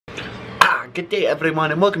Good day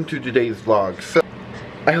everyone and welcome to today's vlog. So,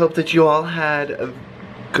 I hope that you all had a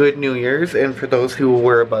good New Year's, and for those who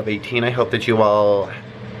were above 18, I hope that you all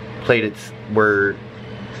were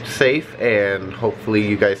safe, and hopefully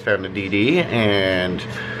you guys found a DD, and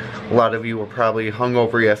a lot of you were probably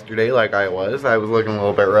hungover yesterday like I was. I was looking a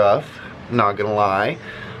little bit rough, not gonna lie.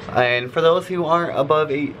 And for those who weren't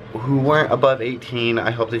above 18,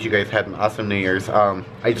 I hope that you guys had an awesome New Year's. I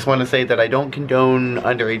just want to say that I don't condone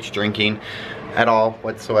underage drinking at all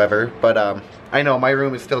whatsoever, but I know my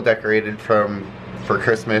room is still decorated for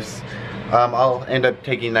Christmas. I'll end up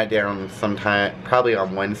taking that down sometime, probably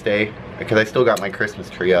on Wednesday, because I still got my Christmas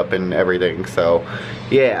tree up and everything. So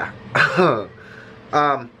yeah.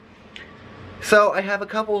 So I have a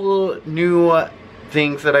couple new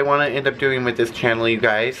things that I want to end up doing with this channel, you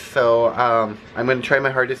guys. So I'm going to try my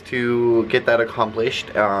hardest to get that accomplished.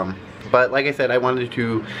 But like I said, I wanted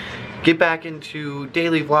to get back into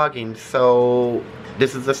daily vlogging, so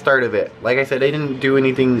this is the start of it. Like I said, I didn't do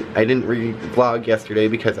anything, I didn't vlog yesterday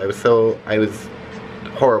because I was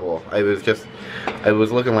horrible. I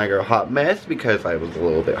was looking like a hot mess because I was a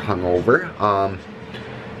little bit hungover.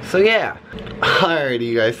 So yeah. Alrighty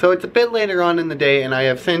you guys, so it's a bit later on in the day and I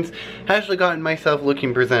have since actually gotten myself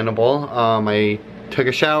looking presentable. I took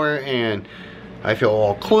a shower and I feel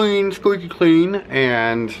all clean, squeaky clean,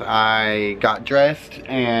 and I got dressed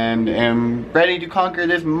and am ready to conquer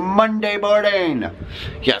this Monday morning.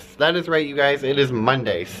 Yes, that is right you guys, it is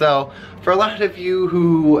Monday. So for a lot of you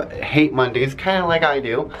who hate Mondays, kind of like I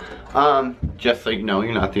do, just so you know,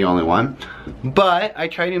 you're not the only one. But I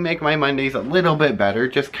try to make my Mondays a little bit better,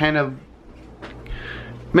 just kind of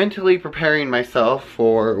mentally preparing myself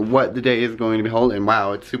for what the day is going to behold. And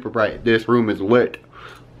wow, it's super bright. This room is lit.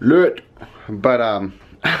 But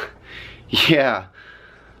yeah.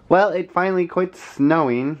 Well, it finally quit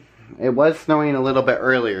snowing. It was snowing a little bit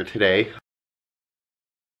earlier today.